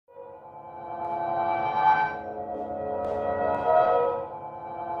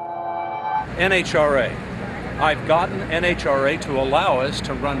NHRA. I've gotten NHRA to allow us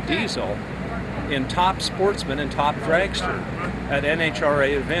to run diesel in top sportsman and top dragster at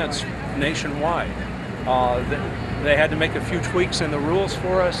NHRA events nationwide. They had to make a few tweaks in the rules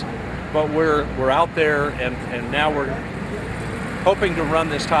for us, but we're out there, and now we're hoping to run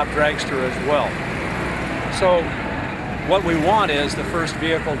this top dragster as well. So what we want is the first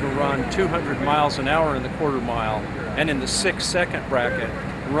vehicle to run 200 miles an hour in the quarter mile, and in the 6-second bracket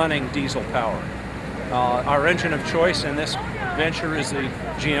running diesel power. Our engine of choice in this venture is the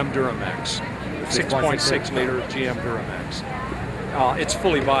GM Duramax, 6.6 liter GM Duramax. It's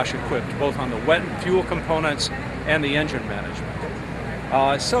fully Bosch equipped, both on the wet and fuel components and the engine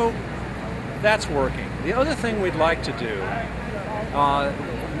management. So that's working. The other thing we'd like to do,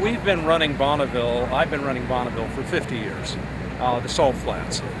 we've been running Bonneville, I've been running Bonneville for 50 years, the Salt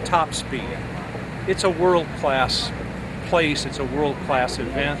Flats, top speed. It's a world-class place, it's a world-class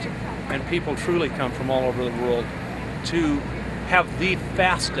event, and people truly come from all over the world to have the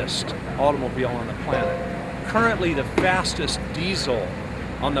fastest automobile on the planet. Currently, the fastest diesel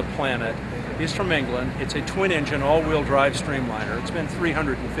on the planet is from England. It's a twin-engine, all-wheel drive streamliner. It's been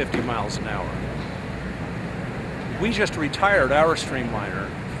 350 miles an hour. We just retired our streamliner,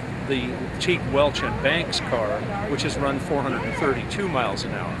 the cheap Welch and Banks car, which has run 432 miles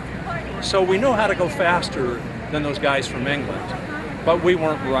an hour. So we know how to go faster than those guys from England, but we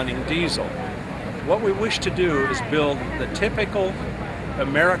weren't running diesel. What we wish to do is build the typical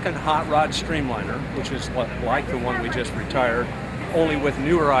American hot rod streamliner, which is like the one we just retired, only with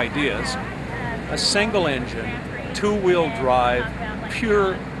newer ideas. A single engine, two-wheel drive,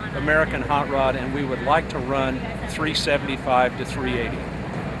 pure American hot rod, and we would like to run 375 to 380.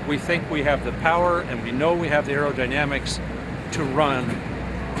 We think we have the power, and we know we have the aerodynamics to run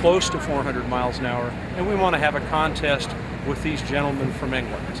close to 400 miles an hour, and we want to have a contest with these gentlemen from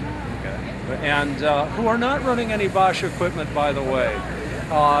England, and who are not running any Bosch equipment, by the way.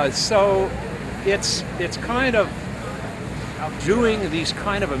 So it's kind of doing these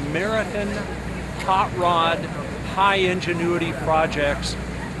kind of American hot rod, high ingenuity projects,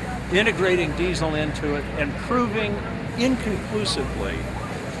 integrating diesel into it, and proving inconclusively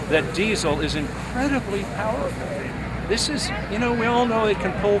that diesel is incredibly powerful. This is, you know, we all know it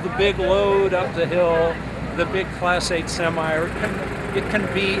can pull the big load up the hill, the big Class 8 semi, or it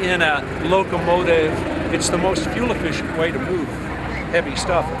can be in a locomotive. It's the most fuel efficient way to move heavy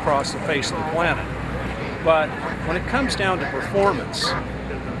stuff across the face of the planet. But when it comes down to performance,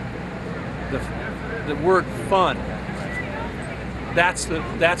 the word fun, that's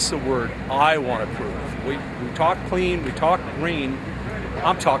the word I want to prove. We talk clean, we talk green,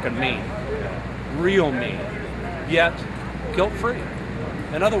 I'm talking mean, real mean, yet guilt-free.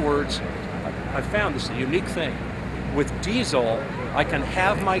 In other words, I found this a unique thing. With diesel, I can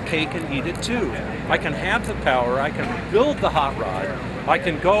have my cake and eat it too. I can have the power, I can build the hot rod, I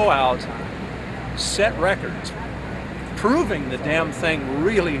can go out, set records, proving the damn thing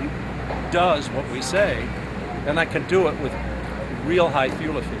really does what we say, and I can do it with real high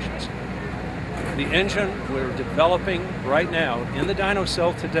fuel efficiency. The engine we're developing right now in the dyno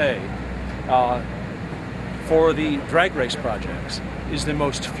cell today for the drag race projects is the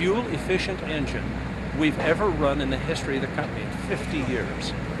most fuel efficient engine we've ever run in the history of the company in 50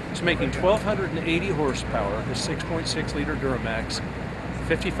 years. It's making 1,280 horsepower, the 6.6 liter Duramax,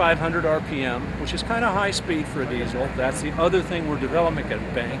 5,500 RPM, which is kind of high speed for a diesel. That's the other thing we're developing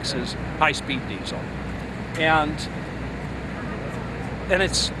at Banks is high speed diesel. And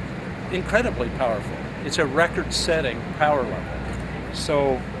it's incredibly powerful. It's a record-setting power level.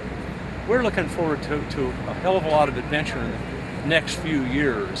 So we're looking forward to a hell of a lot of adventure in the next few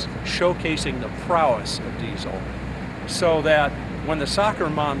years, showcasing the prowess of diesel, so that when the soccer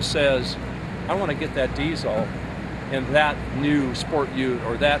mom says, I want to get that diesel in that new sport ute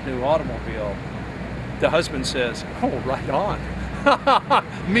or that new automobile, the husband says, oh, right on.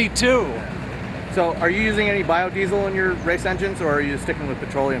 Me too. So are you using any biodiesel in your race engines, or are you sticking with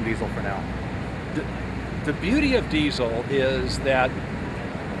petroleum diesel for now? The beauty of diesel is that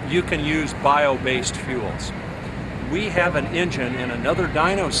you can use bio-based fuels. We have an engine in another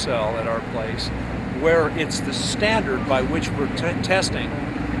dyno cell at our place where it's the standard by which we're testing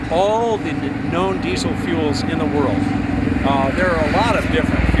all the known diesel fuels in the world. There are a lot of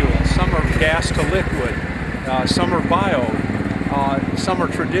different fuels. Some are gas to liquid, some are bio, some are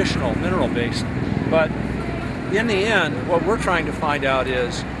traditional mineral-based. But in the end, what we're trying to find out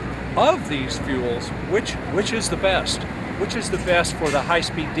is, of these fuels, which is the best? Which is the best for the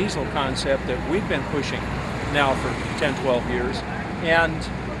high-speed diesel concept that we've been pushing now for 10, 12 years? And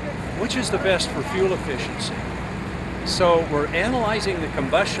which is the best for fuel efficiency? So we're analyzing the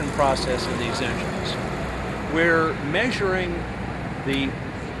combustion process in these engines. We're measuring the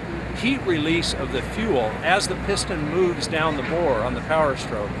heat release of the fuel as the piston moves down the bore on the power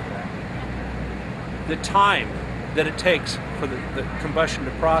stroke. The time that it takes for the combustion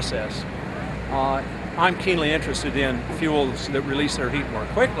to process. I'm keenly interested in fuels that release their heat more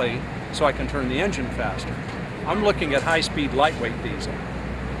quickly so I can turn the engine faster. I'm looking at high-speed lightweight diesel.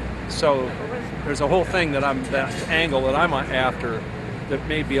 So there's a whole thing that angle that I'm after that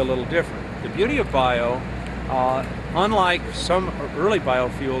may be a little different. The beauty of bio, unlike some early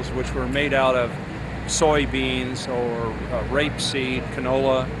biofuels which were made out of soybeans or rapeseed,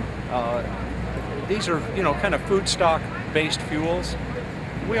 canola, these are, kind of food stock based fuels.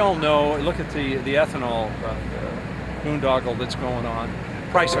 We all know, look at the ethanol boondoggle that's going on.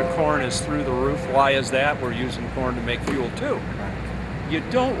 Price of corn is through the roof. Why is that? We're using corn to make fuel too. You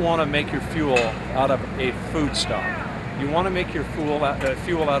don't want to make your fuel out of a food stock. You want to make your fuel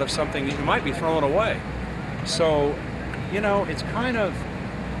out of something that you might be throwing away. So, it's kind of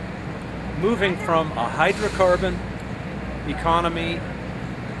moving from a hydrocarbon economy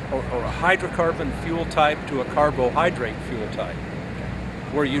or a hydrocarbon fuel type to a carbohydrate fuel type,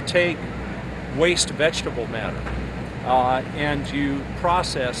 where you take waste vegetable matter and you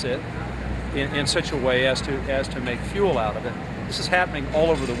process it in such a way as to make fuel out of it. This is happening all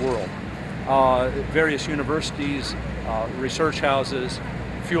over the world. Various universities, research houses,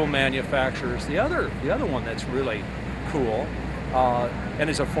 fuel manufacturers. The other one that's really cool and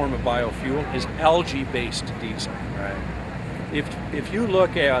is a form of biofuel is algae-based diesel. Right. If you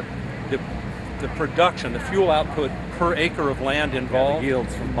look at the production, the fuel output per acre of land involved, the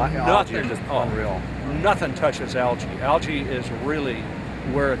yields from algae are just unreal. Nothing touches algae. Algae is really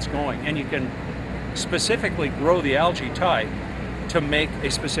where it's going, and you can specifically grow the algae type to make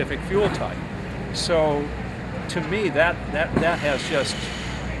a specific fuel type. So, to me, that has just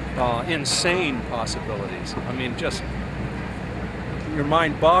insane possibilities. I mean, just your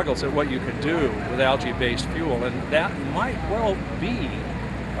mind boggles at what you could do with algae-based fuel, and that might well be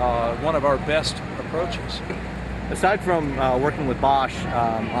one of our best approaches. Aside from working with Bosch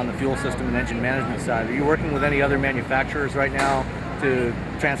on the fuel system and engine management side, are you working with any other manufacturers right now to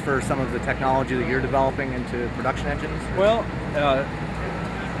transfer some of the technology that you're developing into production engines? Well,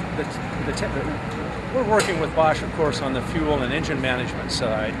 we're working with Bosch, of course, on the fuel and engine management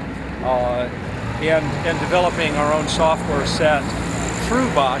side, and developing our own software set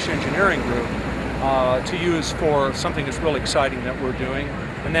through Bosch Engineering Group to use for something that's really exciting that we're doing,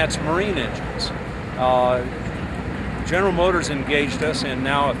 and that's marine engines. General Motors engaged us in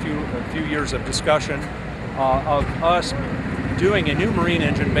now a few years of discussion of us doing a new marine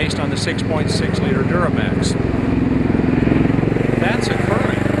engine based on the 6.6 liter Duramax. That's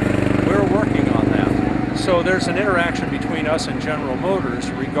occurring. We're working on that. So there's an interaction between us and General Motors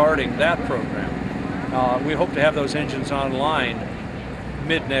regarding that program. We hope to have those engines online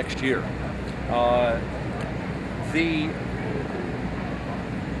mid next year.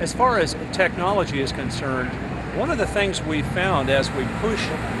 As far as technology is concerned, one of the things we found as we push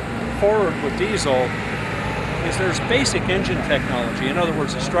forward with diesel is there's basic engine technology. In other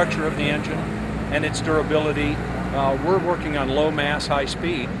words, the structure of the engine and its durability. We're working on low mass, high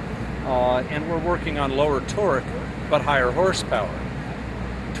speed, and we're working on lower torque but higher horsepower.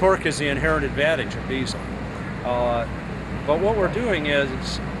 Torque is the inherent advantage of diesel. But what we're doing is,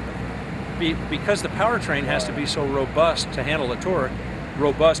 because the powertrain has to be so robust to handle the torque,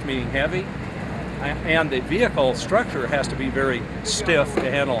 robust meaning heavy, and the vehicle structure has to be very stiff to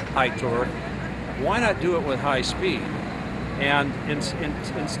handle high torque, why not do it with high speed? And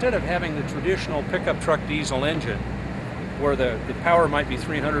instead of having the traditional pickup truck diesel engine, where the power might be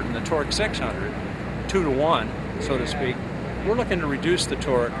 300 and the torque 600, 2 to 1, so to speak, we're looking to reduce the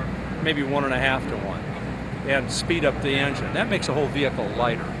torque maybe 1.5 to 1 and speed up the engine. That makes the whole vehicle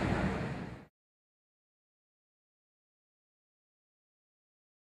lighter.